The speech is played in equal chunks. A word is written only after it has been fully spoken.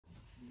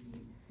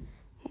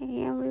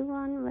Hey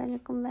everyone,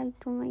 welcome back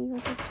to my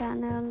YouTube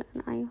channel,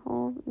 and I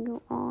hope you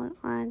all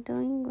are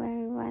doing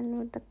very well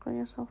with the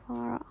grace of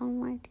our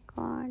Almighty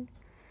God.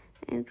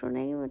 And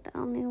today, with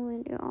a new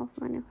video of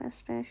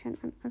manifestation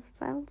and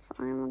spells,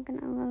 I am again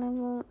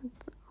available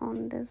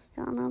on this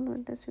channel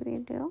with this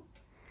video,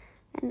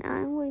 and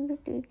I am going to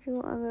teach you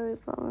a very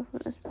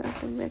powerful spell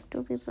to break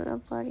two people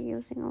apart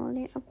using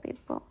only a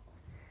paper,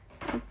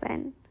 a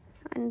pen,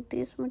 and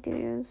these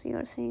materials you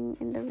are seeing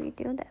in the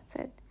video. That's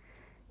it.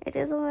 It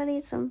is a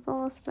very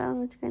simple spell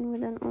which can be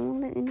done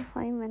only in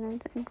 5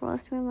 minutes, and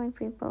trust me my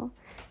people,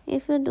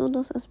 if you do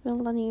this spell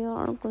then you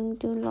are going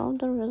to love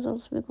the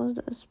results, because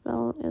the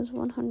spell is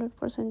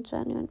 100%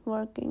 genuine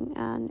working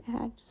and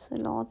has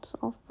lots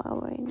of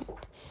power in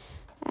it.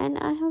 And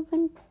I have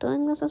been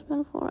doing this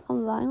spell for a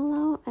while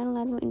now, and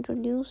let me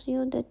introduce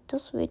you that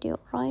this video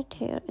right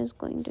here is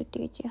going to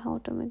teach you how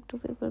to make two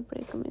people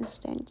break them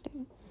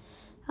instantly.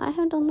 I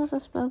have done this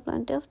spell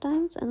plenty of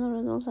times and the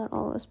results are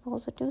always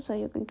positive, so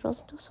you can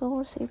trust the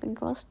source, you can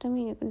trust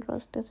me, you can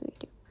trust this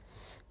video.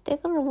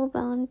 Take a rubber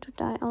band to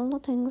tie all the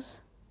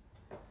things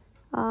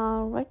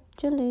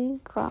virtually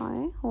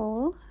dry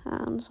whole,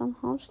 and some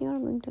herbs you are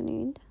going to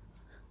need.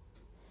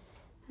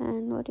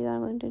 And what you are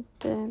going to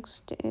do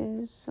next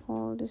is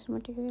all this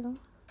material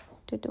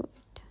to do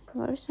it.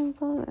 Very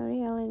simple,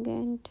 very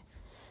elegant,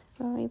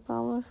 very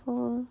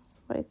powerful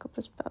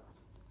breakup spell.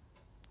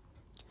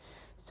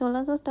 So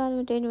let's start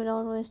with it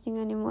without wasting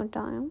any more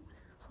time.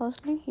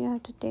 Firstly, you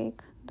have to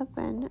take the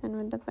pen, and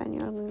with the pen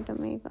you are going to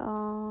make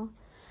a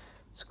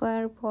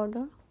square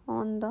border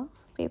on the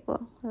paper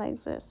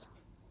like this.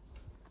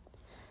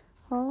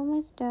 Follow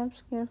my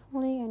steps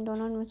carefully and do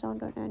not miss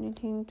out on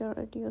anything to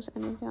reduce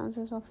any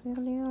chances of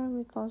failure,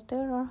 because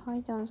there are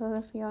high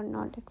chances if you are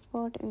not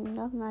expert in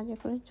the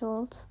magic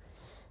rituals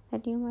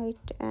that you might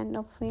end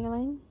up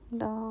failing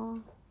the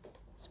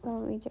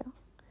spell video.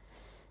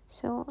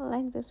 So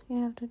like this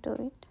you have to do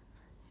it.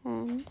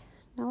 And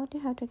now what you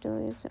have to do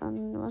is,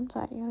 on one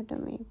side you have to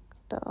make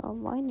the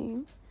boy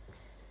name.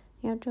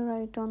 You have to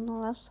write on the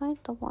left side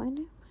the boy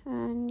name,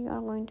 and you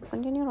are going to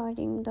continue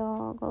writing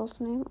the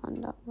girl's name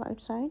on the right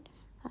side,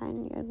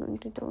 and you are going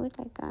to do it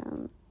like I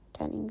am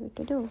telling you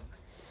to do.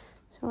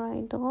 So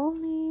write the girl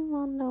name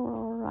on the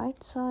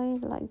right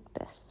side like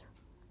this.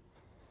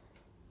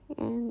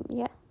 And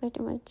yeah,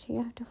 pretty much you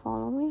have to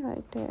follow me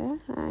right there.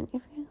 And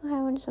if you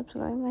haven't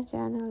subscribed my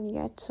channel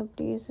yet, so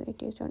please,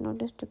 it is your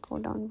notice to go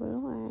down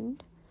below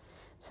and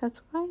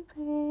subscribe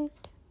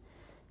it.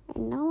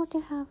 And now what you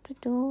have to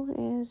do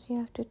is you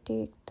have to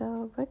take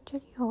the red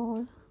cherry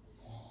hole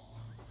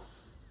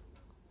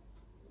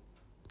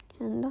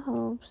and the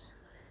herbs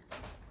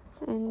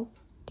and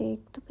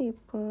take the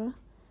paper.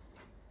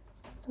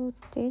 So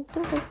take the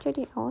red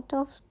cherry out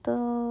of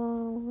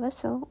the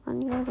vessel,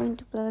 and you are going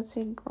to place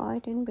it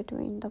right in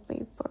between the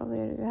paper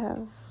where you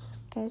have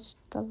sketched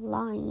the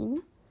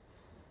line,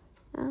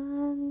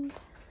 and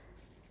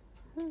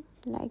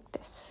like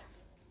this.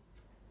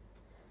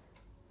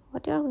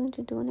 What you are going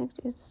to do next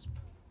is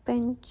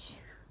pinch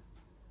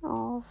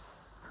of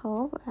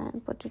herb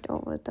and put it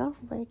over the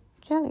red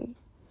jelly,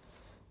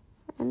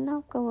 and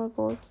now cover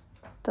both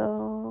the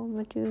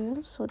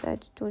materials so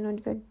that it will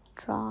not get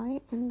dry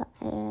in the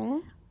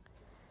air.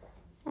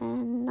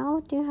 And now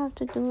what you have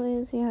to do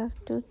is you have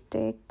to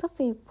take the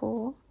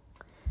paper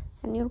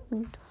and you're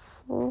going to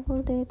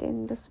fold it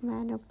in this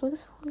manner.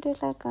 Please fold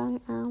it like I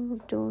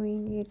am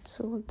doing it,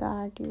 so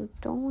that you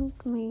don't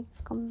make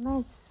a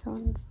mess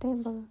on the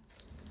table.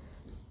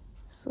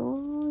 So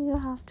you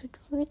have to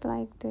do it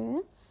like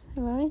this,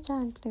 very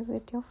gently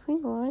with your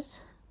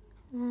fingers,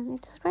 and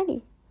it's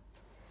ready.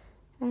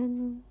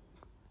 And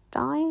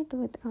tie it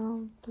with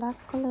a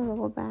black color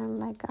rubber band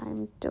like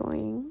I'm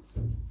doing,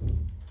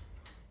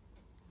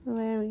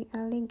 very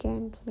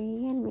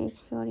elegantly, and make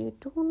sure you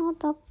do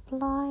not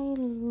apply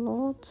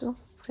loads of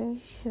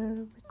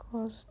pressure,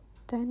 because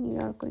then you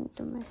are going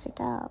to mess it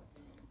up.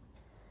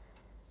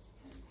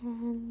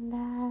 And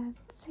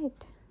that's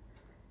it.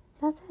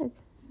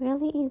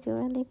 Really easy,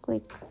 really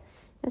quick.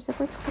 Just a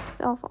quick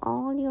fix of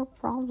all your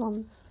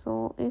problems.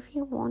 So if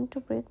you want to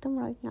break them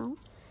right now,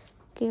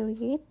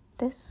 create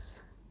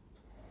this.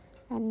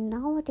 And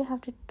now what you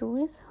have to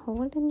do is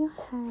hold in your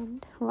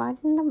hand right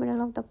in the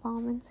middle of the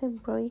palm and say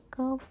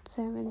breakup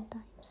 7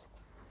 times.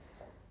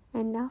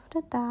 And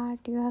after that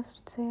you have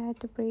said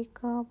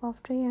breakup.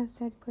 After you have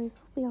said breakup,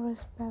 your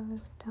spell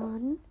is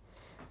done.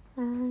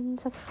 And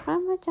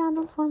subscribe my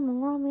channel for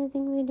more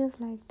amazing videos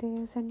like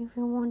this. And if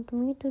you want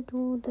me to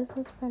do this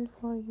spell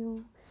for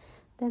you,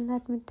 then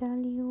let me tell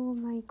you,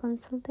 my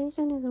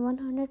consultation is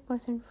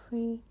 100%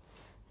 free.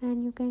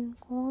 And you can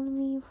call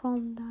me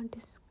from the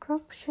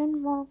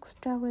description box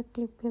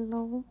directly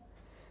below,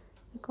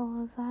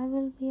 because I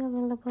will be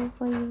available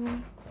for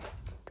you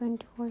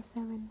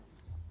 24/7.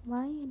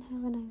 Bye and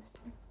have a nice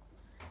day.